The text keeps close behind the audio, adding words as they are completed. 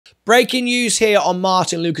Breaking news here on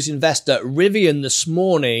Martyn Lucas Investor. Rivian this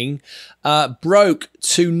morning broke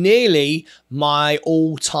to nearly my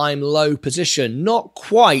all-time low position. Not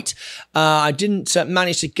quite. I didn't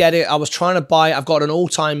manage to get it. I was trying to buy. I've got an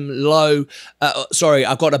all-time low.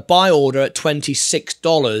 I've got a buy order at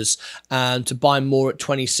 $26 and to buy more at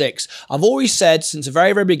 26. I've always said since the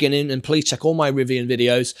very, very beginning, and please check all my Rivian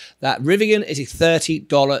videos, that Rivian is a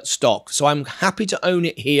 $30 stock. So I'm happy to own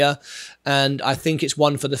it here, and I think it's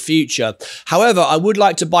one for the future. However, I would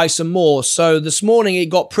like to buy some more. So this morning it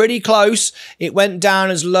got pretty close. It went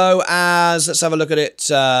down as low as, let's have a look at it,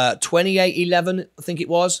 28.11, I think it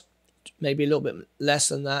was. Maybe a little bit less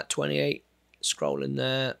than that, 28, scrolling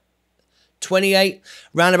there. 28,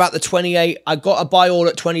 round about the 28. I got a buy all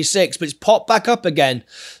at 26, but it's popped back up again.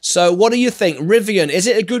 So what do you think? Rivian, is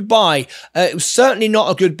it a good buy? It was certainly not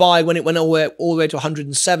a good buy when it went all the way to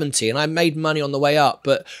 170, and I made money on the way up.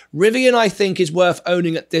 But Rivian, I think, is worth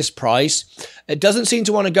owning at this price. It doesn't seem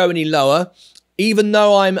to want to go any lower. Even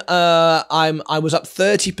though I was up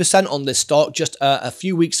 30% on this stock just a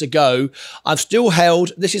few weeks ago, I've still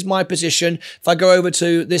held. This is my position. If I go over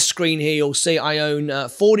to this screen here, you'll see I own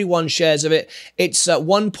 41 shares of it. It's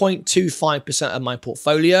 1.25% of my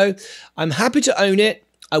portfolio. I'm happy to own it.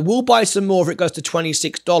 I will buy some more if it goes to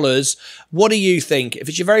 $26. What do you think? If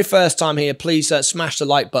it's your very first time here, please smash the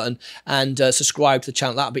like button and subscribe to the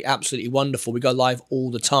channel. That would be absolutely wonderful. We go live all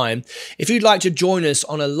the time. If you'd like to join us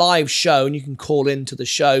on a live show and you can call into the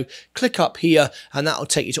show, click up here and that will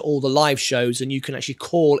take you to all the live shows and you can actually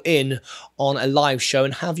call in on a live show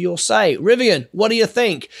and have your say. Rivian, what do you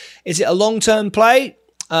think? Is it a long-term play?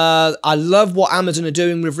 I love what Amazon are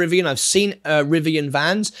doing with Rivian. I've seen Rivian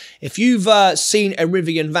vans. If you've seen a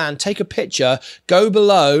Rivian van, take a picture, go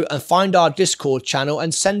below and find our Discord channel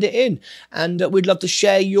and send it in. And we'd love to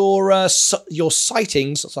share your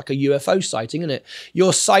sightings. It's like a UFO sighting, isn't it?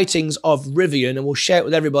 Your sightings of Rivian, and we'll share it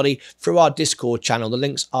with everybody through our Discord channel. The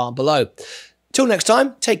links are below. Till next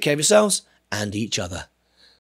time, take care of yourselves and each other.